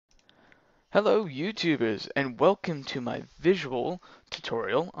Hello YouTubers and welcome to my visual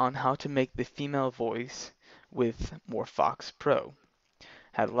tutorial on how to make the female voice with Fox Pro.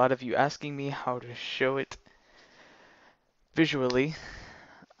 Had a lot of you asking me how to show it visually,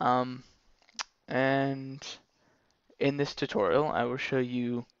 um, and in this tutorial I will show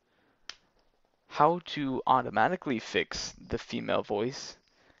you how to automatically fix the female voice,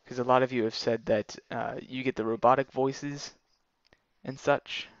 because a lot of you have said that you get the robotic voices and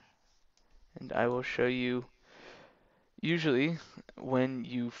such, and I will show you. Usually, when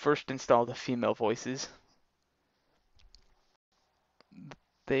you first install the female voices,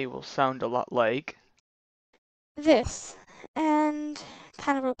 they will sound a lot like. This. And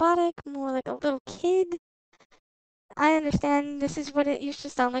kind of robotic, more like a little kid. I understand this is what it used to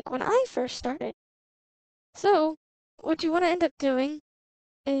sound like when I first started. So, what you want to end up doing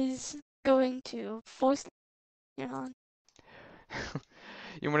is going to voice on.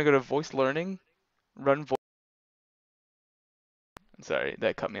 You want to go to voice learning, run voice. Sorry,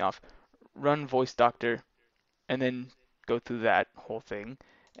 that cut me off. Run voice doctor, and then go through that whole thing.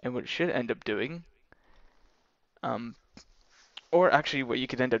 And what it should end up doing, um, or actually what you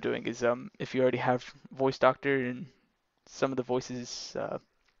could end up doing is, if you already have voice doctor and some of the voices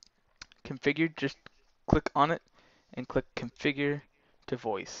configured, just click on it and click configure to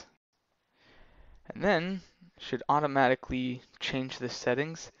voice. And then should automatically change the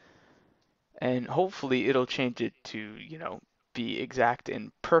settings, and hopefully it'll change it to, be exact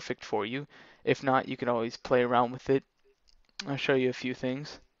and perfect for you. If not, you can always play around with it. I'll show you a few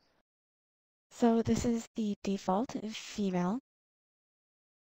things. So, this is the default female.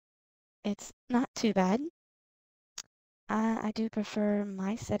 It's not too bad. I do prefer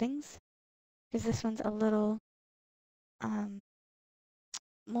my settings because this one's a little um,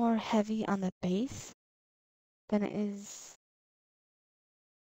 more heavy on the bass than it is.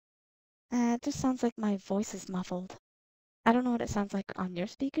 It just sounds like my voice is muffled. I don't know what it sounds like on your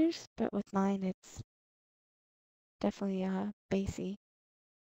speakers, but with mine it's definitely bassy.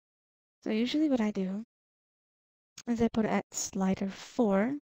 So usually what I do is I put it at slider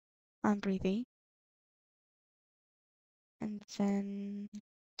 4 on breathy, and then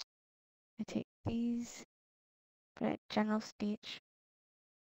I take these, put it at general speech,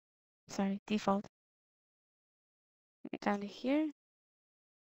 sorry, default, get down to here,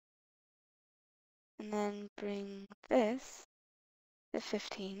 and then bring this to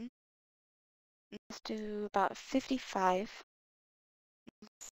 15. Let's do about 55,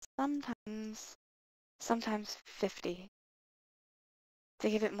 sometimes, sometimes 50, to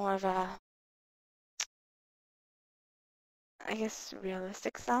give it more of a, I guess,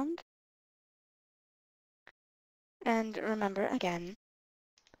 realistic sound. And remember again,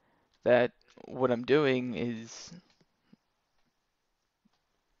 That what I'm doing is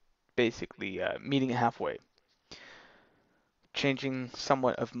basically meeting halfway, changing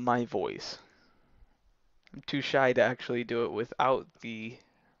somewhat of my voice. I'm too shy to actually do it without the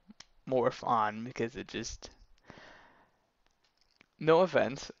morph on because it just, no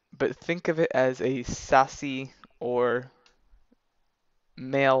offense, but think of it as a sassy or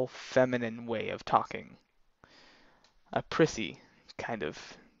male feminine way of talking. A prissy kind of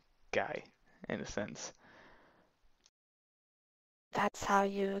guy, in a sense. that's how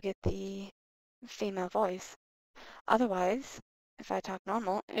you get the female voice. Otherwise, if I talk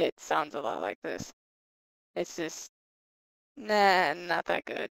normal, it sounds a lot like this. It's just, nah, not that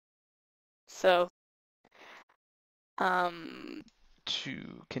good. So, um,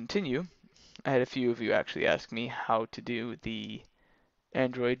 To continue, I had a few of you actually ask me how to do the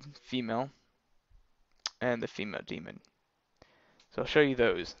android female and the female demon. So I'll show you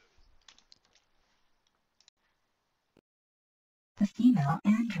those. the female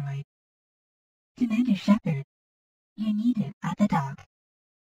android. Commander Shepard, you need it at the dock.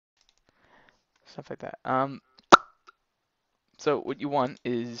 Stuff like that. So what you want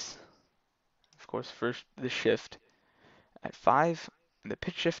is, of course, first the shift at 5 and the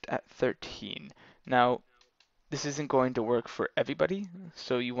pitch shift at 13. Now, this isn't going to work for everybody,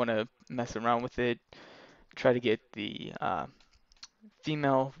 so you want to mess around with it, try to get the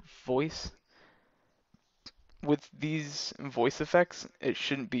female voice. With these voice effects, it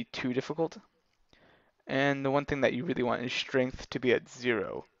shouldn't be too difficult. And the one thing that you really want is strength to be at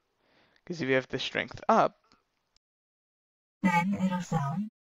 0. Because if you have the strength up, Then it'll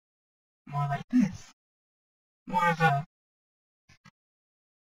sound more like this. More of a,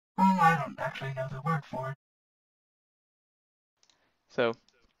 oh, I don't actually know the word for it. so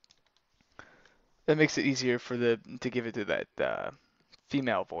that makes it easier for the to give it to that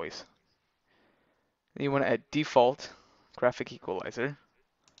female voice. Then you want to add default graphic equalizer,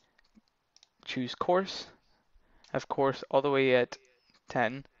 choose coarse, have coarse all the way at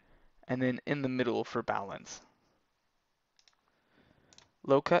 10, and then in the middle for balance.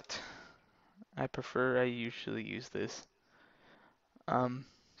 Low cut, I usually use this to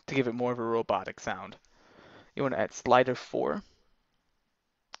give it more of a robotic sound. You want to add slider 4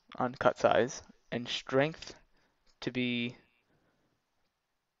 on cut size, and strength to be,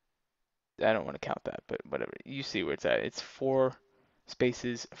 I don't want to count that, but whatever. You see where it's at. It's 4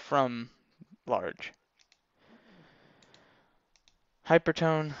 spaces from large.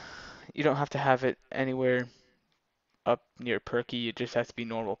 Hypertone, you don't have to have it anywhere up near perky, it just has to be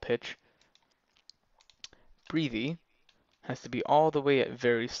normal pitch. Breathy has to be all the way at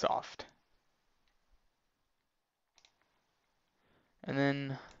very soft. And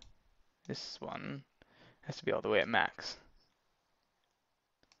then this one has to be all the way at max.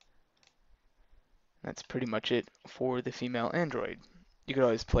 That's pretty much it for the female android. You could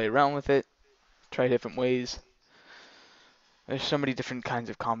always play around with it, try different ways. There's so many different kinds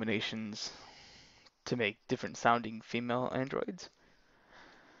of combinations to make different sounding female androids.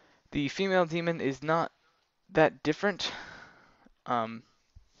 The female demon is not that different. Um,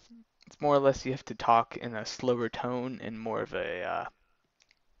 it's more or less you have to talk in a slower tone and more of a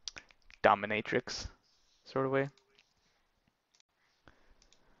dominatrix sort of way.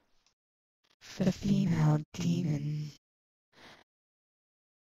 The female demon.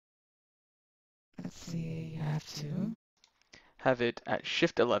 Let's see, you have to. Have it at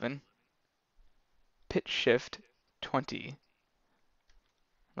shift 11, pitch shift 20.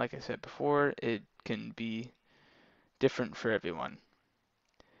 Like I said before, it can be different for everyone.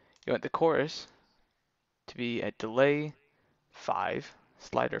 You want the chorus to be at delay 5,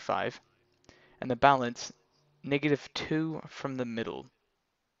 slider 5, and the balance -2 from the middle,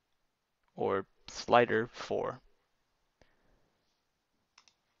 or slider 4.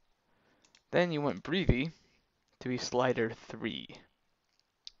 Then you want breathy to be slider 3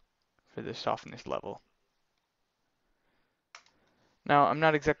 for the softness level. Now, I'm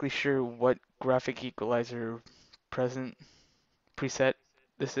not exactly sure what graphic equalizer preset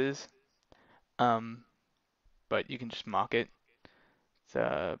this is, but you can just mock it. It's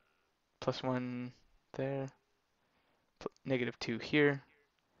 +1 there, -2 here,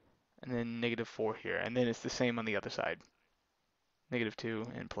 and then -4 here, and then it's the same on the other side. -2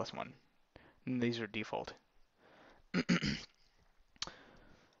 and +1. And these are default.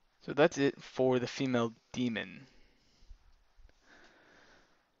 So that's it for the female demon.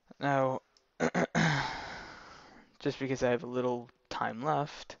 Now, just because I have a little time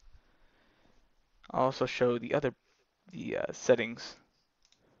left, I'll also show the settings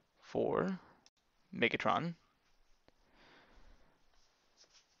for Megatron.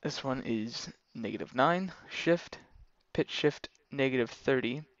 This one is -9, shift, pitch shift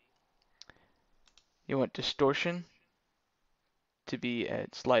 -30. You want distortion to be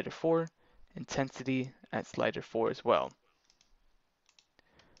at slider 4, intensity at slider 4 as well.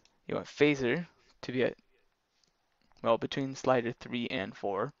 You want phaser to be at, well, between slider 3 and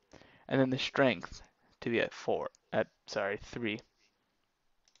 4, and then the strength to be at 3.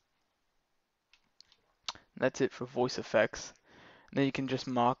 That's it for voice effects. And then you can just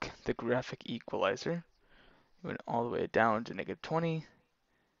mock the graphic equalizer. You want it all the way down to -20,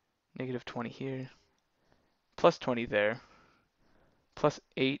 -20 here, +20 there,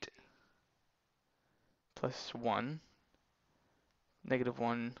 +8, +1,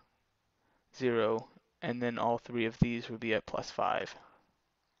 -1, 0, and then all 3 of these will be at +5.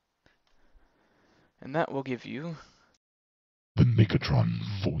 And that will give you the Megatron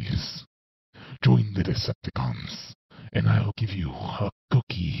voice. Join the Decepticons, and I'll give you a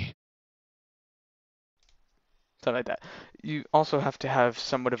cookie. something like that. You also have to have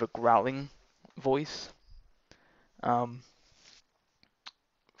somewhat of a growling voice.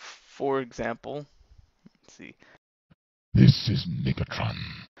 For example, let's see. This is Megatron.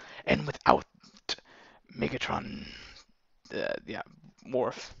 And without Megatron, yeah,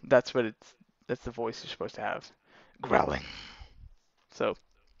 morph. That's the voice you're supposed to have. Growling. So,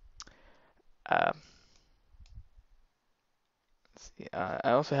 let's see.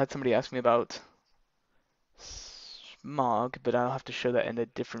 I also had somebody ask me about smog, but I'll have to show that in a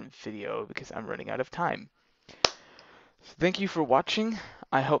different video because I'm running out of time. So thank you for watching.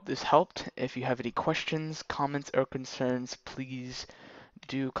 I hope this helped. If you have any questions, comments, or concerns, please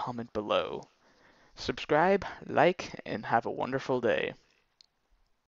do comment below. Subscribe, like, and have a wonderful day.